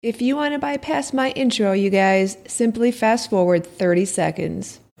If you want to bypass my intro, you guys, simply fast forward 30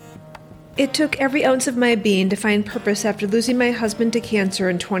 seconds. It took every ounce of my being to find purpose after losing my husband to cancer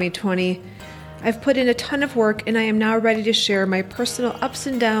in 2020. I've put in a ton of work and I am now ready to share my personal ups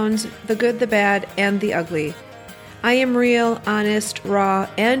and downs, the good, the bad, and the ugly. I am real, honest, raw,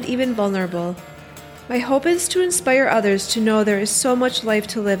 and even vulnerable. My hope is to inspire others to know there is so much life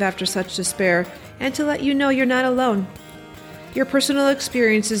to live after such despair and to let you know you're not alone. Your personal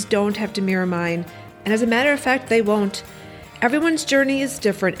experiences don't have to mirror mine, and as a matter of fact, they won't. Everyone's journey is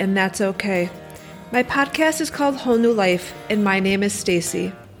different, and that's okay. My podcast is called Whole New Life, and my name is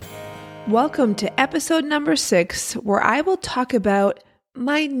Stacy. Welcome to episode number 6, where I will talk about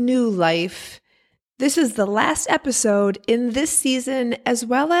my new life. This is the last episode in this season, as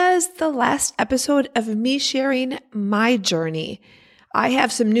well as the last episode of me sharing my journey. I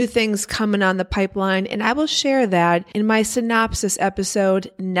have some new things coming on the pipeline, and I will share that in my synopsis episode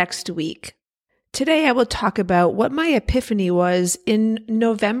next week. Today, I will talk about what my epiphany was in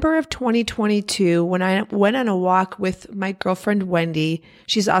November of 2022 when I went on a walk with my girlfriend, Wendy.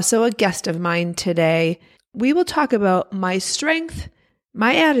 She's also a guest of mine today. We will talk about my strength,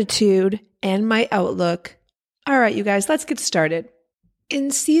 my attitude, and my outlook. All right, you guys, let's get started.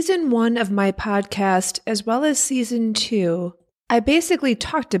 In season 1 of my podcast, as well as season 2, I basically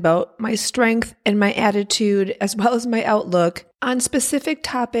talked about my strength and my attitude, as well as my outlook, on specific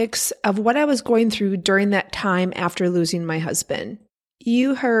topics of what I was going through during that time after losing my husband.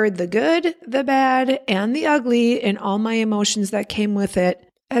 You heard the good, the bad, and the ugly, and all my emotions that came with it,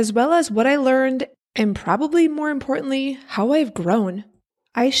 as well as what I learned, and probably more importantly, how I've grown.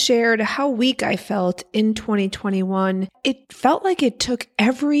 I shared how weak I felt in 2021. It felt like it took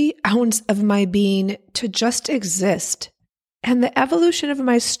every ounce of my being to just exist. And the evolution of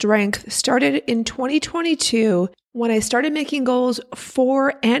my strength started in 2022 when I started making goals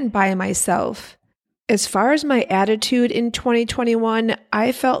for and by myself. As far as my attitude in 2021,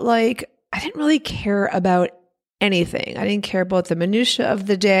 I felt like I didn't really care about anything. I didn't care about the minutia of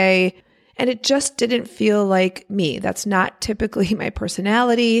the day, and it just didn't feel like me. That's not typically my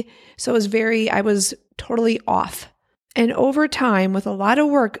personality. So I was totally off. And over time, with a lot of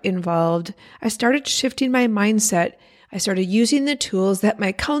work involved, I started shifting my mindset. I started using the tools that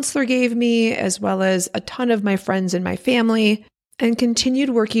my counselor gave me, as well as a ton of my friends and my family, and continued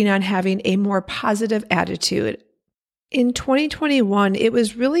working on having a more positive attitude. In 2021, it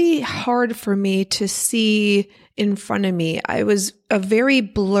was really hard for me to see in front of me. It was a very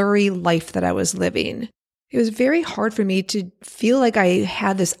blurry life that I was living. It was very hard for me to feel like I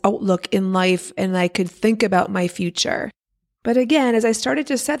had this outlook in life and I could think about my future. But again, as I started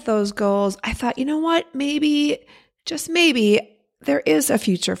to set those goals, I thought, you know what, just maybe, there is a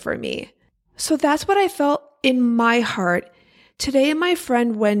future for me. So that's what I felt in my heart. Today, my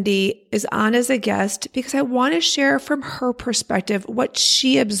friend Wendy is on as a guest because I want to share from her perspective what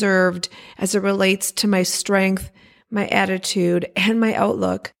she observed as it relates to my strength, my attitude, and my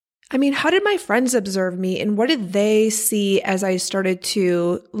outlook. I mean, how did my friends observe me and what did they see as I started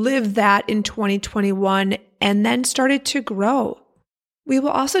to live that in 2021 and then started to grow? We will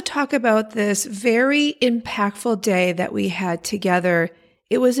also talk about this very impactful day that we had together.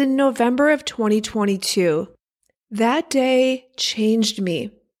 It was in November of 2022. That day changed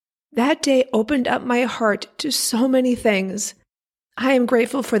me. That day opened up my heart to so many things. I am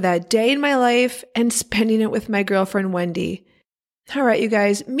grateful for that day in my life and spending it with my girlfriend, Wendy. All right, you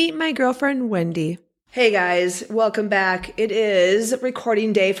guys, meet my girlfriend, Wendy. Hey guys, welcome back. It is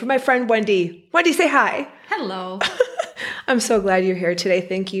recording day for my friend, Wendy. Wendy, say hi. Hello. I'm so glad you're here today.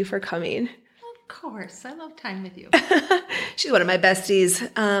 Thank you for coming. Of course. I love time with you. She's one of my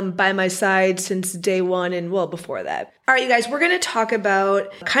besties by my side since day one and well before that. All right, you guys, we're going to talk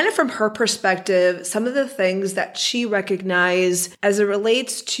about kind of from her perspective, some of the things that she recognized as it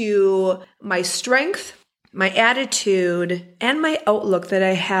relates to my strength, my attitude, and my outlook that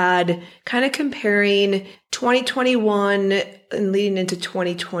I had kind of comparing 2021 and leading into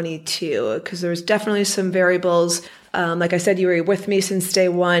 2022, because there's definitely some variables. Like I said, you were with me since day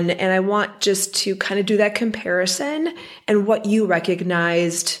one, and I want just to kind of do that comparison and what you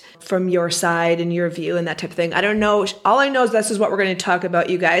recognized from your side and your view and that type of thing. I don't know. All I know is this is what we're going to talk about,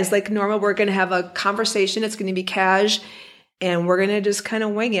 you guys. Like normal, we're going to have a conversation. It's going to be cash, and we're going to just kind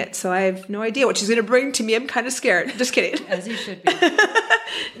of wing it. So I have no idea what she's going to bring to me. I'm kind of scared. Just kidding. As you should be.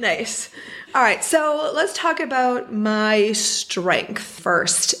 Nice. All right, so let's talk about my strength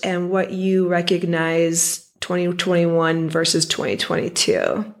first and what you recognize 2021 versus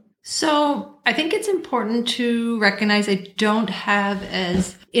 2022. So I think it's important to recognize I don't have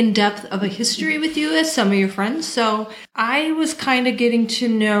as in-depth of a history with you as some of your friends. So I was kind of getting to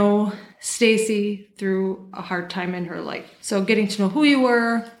know Stacy through a hard time in her life. So getting to know who you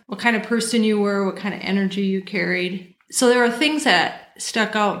were, what kind of person you were, what kind of energy you carried. So there are things that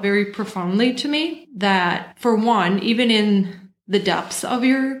stuck out very profoundly to me that, for one, even in the depths of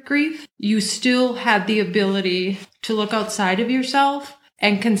your grief, you still had the ability to look outside of yourself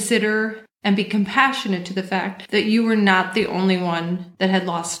and consider and be compassionate to the fact that you were not the only one that had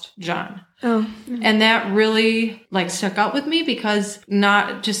lost John. Oh. And that really stuck out with me because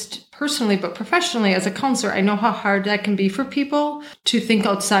not just personally, but professionally as a counselor, I know how hard that can be for people to think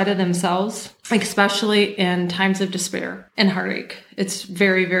outside of themselves, especially in times of despair and heartache. It's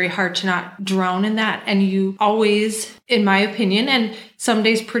very, very hard to not drown in that. And you always, in my opinion, and some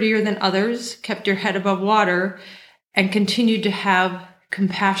days prettier than others, kept your head above water and continued to have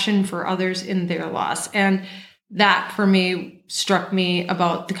compassion for others in their loss. And that, for me, struck me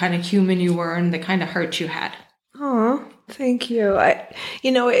about the kind of human you were and the kind of heart you had. Oh, thank you.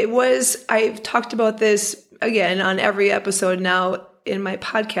 I've talked about this again on every episode now in my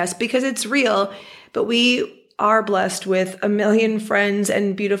podcast because it's real, but we are blessed with a million friends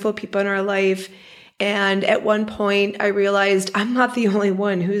and beautiful people in our life. And at one point I realized I'm not the only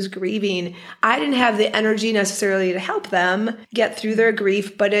one who's grieving. I didn't have the energy necessarily to help them get through their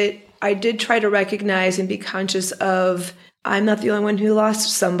grief, but I did try to recognize and be conscious of I'm not the only one who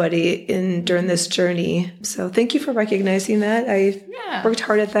lost somebody during this journey. So thank you for recognizing that. I worked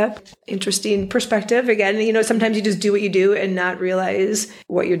hard at that. Interesting perspective. Again, sometimes you just do what you do and not realize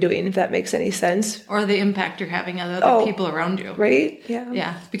what you're doing, if that makes any sense. Or the impact you're having on other people around you. Right? Yeah.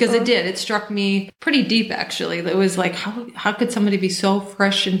 Yeah. Because it did. It struck me pretty deep, actually. It was like, how could somebody be so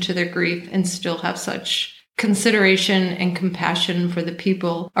fresh into their grief and still have such consideration and compassion for the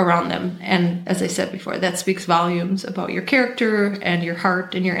people around them? And as I said before, that speaks volumes about your character and your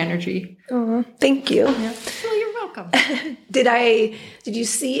heart and your energy. Oh, thank you. Yeah. Well, you're welcome. Did you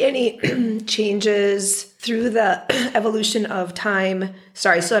see any changes through the evolution of time?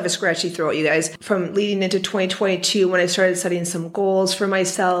 Sorry, I still have a scratchy throat, you guys. From leading into 2022 when I started setting some goals for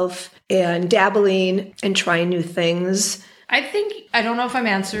myself and dabbling and trying new things. I don't know if I'm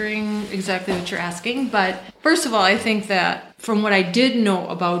answering exactly what you're asking, but first of all, I think that from what I did know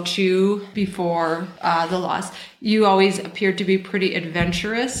about you before the loss, you always appeared to be pretty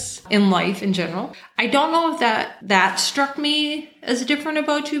adventurous in life in general. I don't know if that struck me as different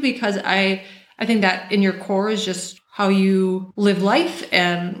about you because I think that in your core is just how you live life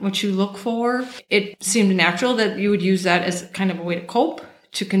and what you look for. It seemed natural that you would use that as kind of a way to cope,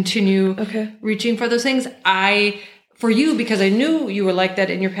 to continue reaching for those things. For you, because I knew you were like that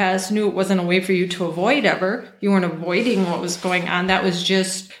in your past, knew it wasn't a way for you to avoid ever. You weren't avoiding what was going on. That was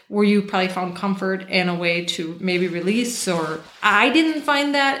just where you probably found comfort and a way to maybe release. Or I didn't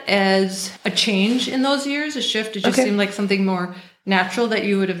find that as a change in those years, a shift. It just seemed like something more natural that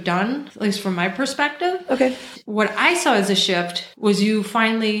you would have done, at least from my perspective. Okay. What I saw as a shift was you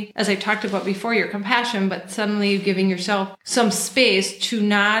finally, as I talked about before, your compassion, but suddenly giving yourself some space to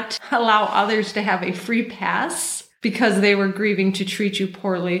not allow others to have a free pass because they were grieving to treat you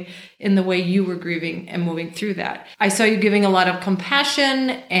poorly in the way you were grieving and moving through that. I saw you giving a lot of compassion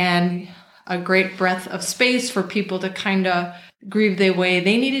and a great breadth of space for people to kind of grieve the way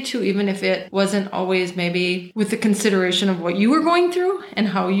they needed to, even if it wasn't always maybe with the consideration of what you were going through and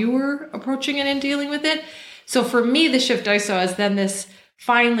how you were approaching it and dealing with it. So for me, the shift I saw is then this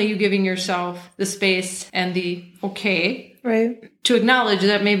finally you giving yourself the space and the to acknowledge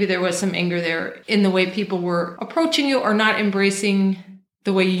that maybe there was some anger there in the way people were approaching you or not embracing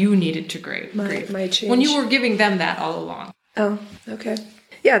the way you needed to grieve. My change. When you were giving them that all along. Oh, okay.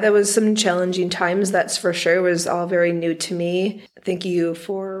 Yeah, there was some challenging times, that's for sure. It was all very new to me. Thank you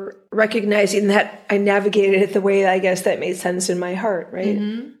for recognizing that I navigated it the way I guess that made sense in my heart, right?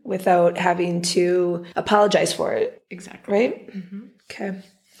 Mm-hmm. Without having to apologize for it. Exactly. Right? Mm-hmm. Okay.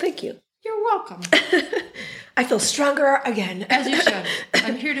 Thank you. You're welcome. I feel stronger again. As you should.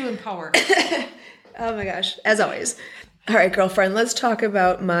 I'm here to empower. Oh my gosh. As always. All right, girlfriend, let's talk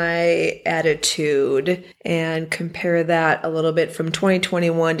about my attitude and compare that a little bit from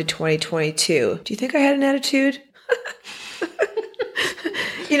 2021 to 2022. Do you think I had an attitude?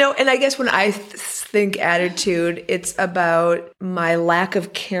 And I guess when I think attitude, it's about my lack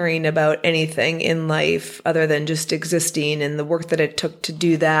of caring about anything in life other than just existing and the work that it took to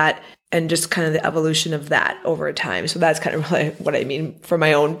do that and just kind of the evolution of that over time. So that's kind of what I mean for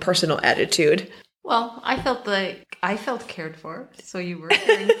my own personal attitude. Well, I felt like I felt cared for, so you were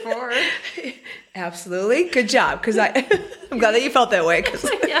caring for. Absolutely. Good job, because I'm glad that you felt that way.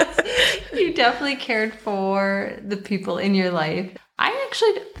 Yes, you definitely cared for the people in your life.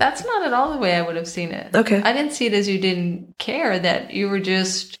 That's not at all the way I would have seen it. Okay. I didn't see it as you didn't care, that you were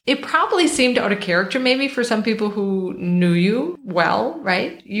just, it probably seemed out of character maybe for some people who knew you well,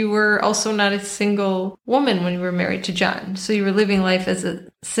 right? You were also not a single woman when you were married to John. So you were living life as a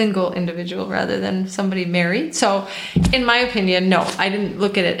single individual rather than somebody married. So in my opinion, no, I didn't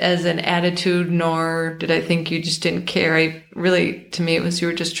look at it as an attitude, nor did I think you just didn't care. To me, it was you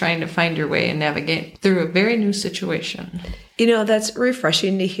were just trying to find your way and navigate through a very new situation. That's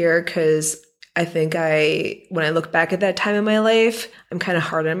refreshing to hear, because I think when I look back at that time in my life, I'm kind of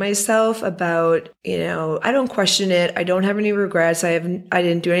hard on myself about, I don't question it. I don't have any regrets. I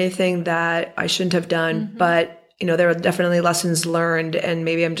didn't do anything that I shouldn't have done, but there are definitely lessons learned, and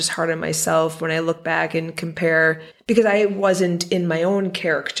maybe I'm just hard on myself when I look back and compare, because I wasn't in my own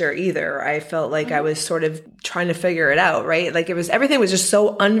character either. I felt like I was sort of trying to figure it out, right? Like everything was just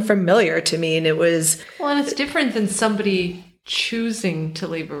so unfamiliar to me, and it was... Well, and it's different than somebody choosing to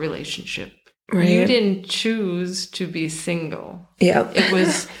leave a relationship. Right. You didn't choose to be single. Yeah. It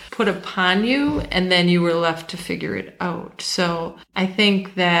was put upon you, and then you were left to figure it out. So I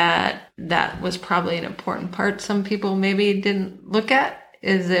think that was probably an important part some people maybe didn't look at,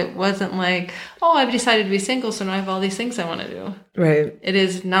 is it wasn't like, oh, I've decided to be single, so now I have all these things I want to do. Right. It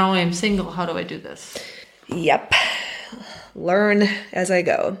is, now I'm single, how do I do this? Yep. Learn as I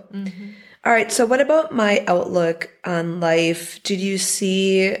go. Mm-hmm. All right. So what about my outlook on life? Did you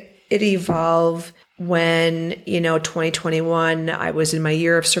see it evolve when, 2021, I was in my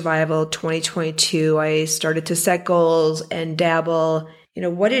year of survival. 2022, I started to set goals and dabble.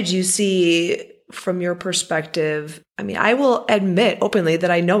 What did you see from your perspective? I mean, I will admit openly that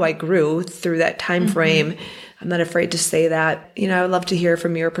I know I grew through that time frame. I'm not afraid to say that. I would love to hear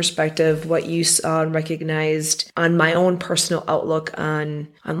from your perspective what you saw and recognized on my own personal outlook on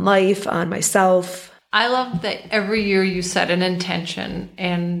life, on myself. I love that every year you set an intention,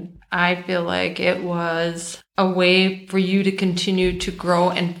 and I feel like it was a way for you to continue to grow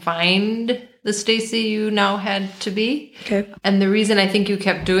and find the Stacy you now had to be. Okay. And the reason I think you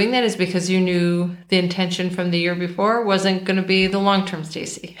kept doing that is because you knew the intention from the year before wasn't going to be the long-term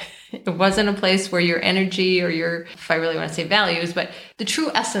Stacy. It wasn't a place where your energy or your, if I really want to say values, but the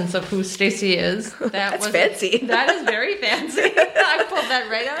true essence of who Stacy is. That's fancy. That is very fancy. I pulled that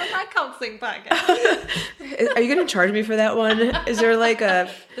right out of my counseling podcast. Are you going to charge me for that one? Is there like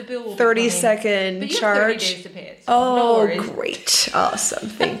a 30-second charge? 30 days to pay it. So no worries. Great. Awesome.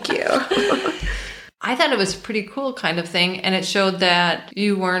 Thank you. I thought it was a pretty cool kind of thing, and it showed that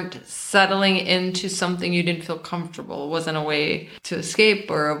you weren't settling into something you didn't feel comfortable. It wasn't a way to escape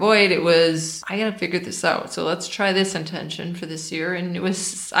or avoid. It was, I gotta figure this out, so let's try this intention for this year. And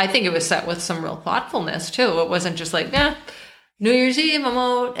I think it was set with some real thoughtfulness too. It wasn't just like, New Year's Eve, I'm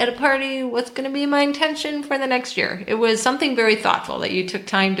out at a party. What's going to be my intention for the next year? It was something very thoughtful that you took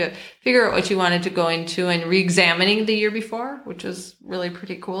time to figure out what you wanted to go into, and re-examining the year before, which was really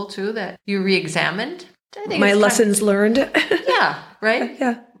pretty cool too, that you re-examined. I think my lessons learned. Yeah, right?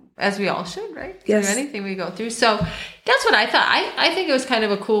 Yeah. As we all should, right? Yes. Through anything we go through. So that's what I thought. I think it was kind of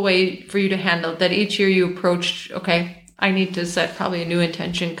a cool way for you to handle that. Each year you approached, okay, I need to set probably a new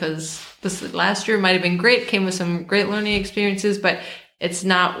intention, because this last year might have been great, came with some great learning experiences, but it's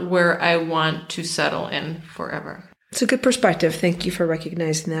not where I want to settle in forever. It's a good perspective. Thank you for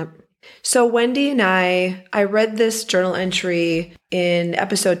recognizing that. So Wendy and I read this journal entry in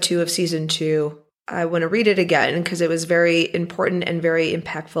episode 2 of season 2. I want to read it again because it was very important and very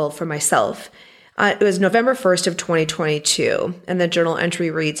impactful for myself. It was November 1st of 2022, and the journal entry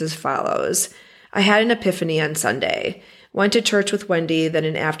reads as follows. I had an epiphany on Sunday. Went to church with Wendy, then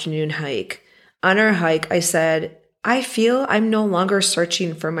an afternoon hike. On our hike, I said, I feel I'm no longer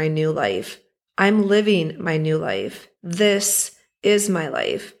searching for my new life. I'm living my new life. This is my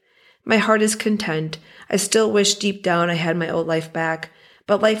life. My heart is content. I still wish deep down I had my old life back,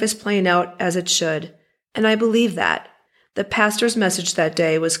 but life is playing out as it should. And I believe that. The pastor's message that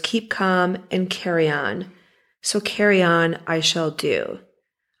day was keep calm and carry on. So carry on I shall do.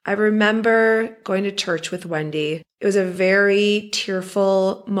 I remember going to church with Wendy. It was a very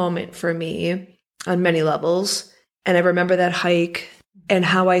tearful moment for me on many levels. And I remember that hike and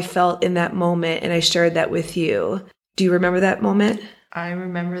how I felt in that moment. And I shared that with you. Do you remember that moment? I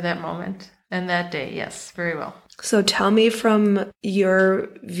remember that moment and that day. Yes, very well. So tell me from your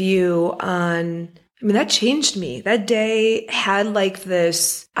view on I mean, that changed me. That day had like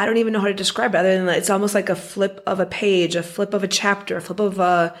this, I don't even know how to describe it other than it's almost like a flip of a page, a flip of a chapter, a flip of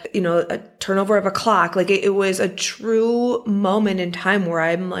a turnover of a clock. Like it was a true moment in time where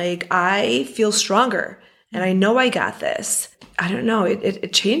I'm like, I feel stronger and I know I got this. I don't know.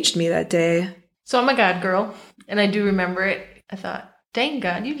 It changed me that day. So I'm a God girl and I do remember it. I thought, dang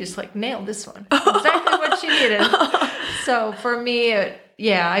God, you just like nailed this one. Exactly what she needed. So for me,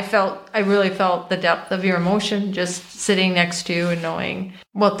 I really felt the depth of your emotion just sitting next to you and knowing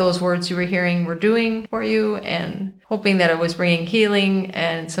what those words you were hearing were doing for you and hoping that it was bringing healing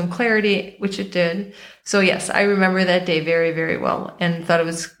and some clarity, which it did. So yes, I remember that day very, very well and thought it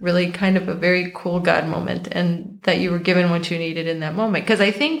was really kind of a very cool God moment and that you were given what you needed in that moment. Because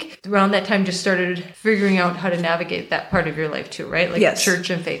I think around that time just started figuring out how to navigate that part of your life too, right? Like yes. The church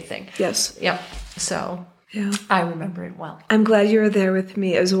and faith thing. Yes. Yep. So yeah, I remember it well. I'm glad you were there with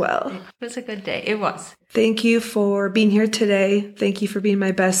me as well. It was a good day. It was. Thank you for being here today. Thank you for being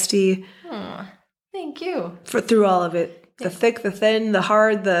my bestie. Thank you. Through all of it. The thick, the thin, the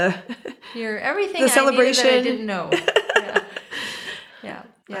hard, You're everything the celebration. I didn't know. Yeah.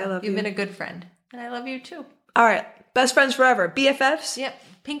 I love you. You've been a good friend. And I love you too. All right. Best friends forever. BFFs? Yep.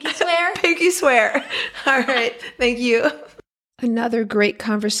 Pinky swear. Pinky swear. All right. Thank you. Another great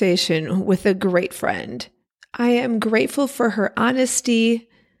conversation with a great friend. I am grateful for her honesty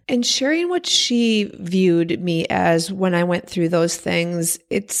and sharing what she viewed me as when I went through those things.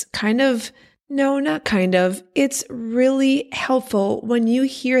 It's it's really helpful when you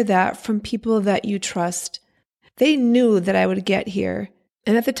hear that from people that you trust. They knew that I would get here.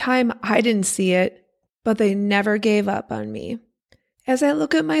 And at the time, I didn't see it, but they never gave up on me. As I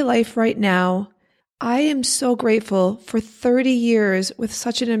look at my life right now, I am so grateful for 30 years with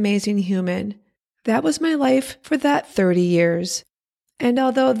such an amazing human. That was my life for that 30 years. And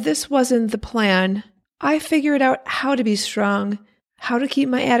although this wasn't the plan, I figured out how to be strong, how to keep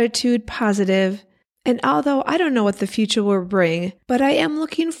my attitude positive. And although I don't know what the future will bring, but I am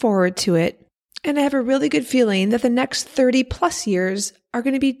looking forward to it. And I have a really good feeling that the next 30 plus years are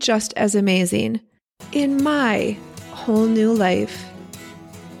going to be just as amazing in my whole new life.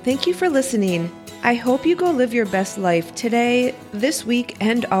 Thank you for listening. I hope you go live your best life today, this week,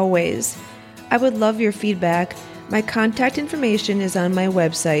 and always. I would love your feedback. My contact information is on my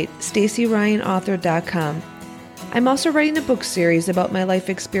website, stacyryanauthor.com. I'm also writing a book series about my life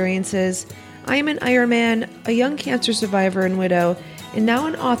experiences. I am an Ironman, a young cancer survivor and widow, and now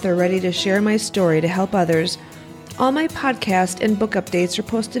an author ready to share my story to help others. All my podcast and book updates are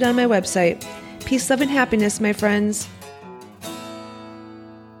posted on my website. Peace, love, and happiness, my friends.